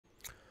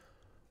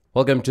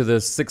Welcome to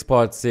this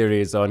 6-part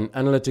series on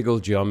analytical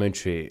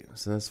geometry.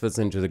 So this fits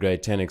into the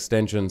grade 10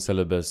 extension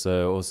syllabus,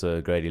 so also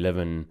grade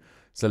 11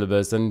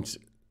 syllabus. And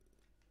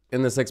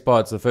in the 6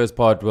 parts, the first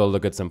part we'll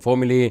look at some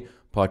formulae,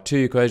 part 2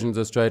 equations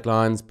of straight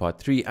lines, part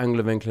 3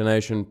 angle of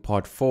inclination,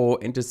 part 4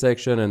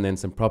 intersection, and then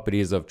some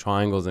properties of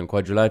triangles and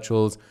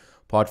quadrilaterals,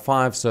 part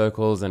 5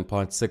 circles, and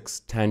part 6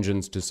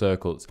 tangents to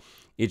circles.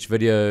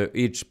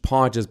 Each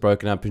part is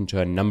broken up into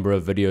a number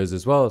of videos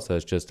as well, so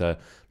it's just a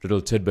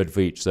little tidbit for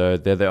each. So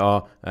there they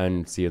are,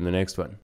 and see you in the next one.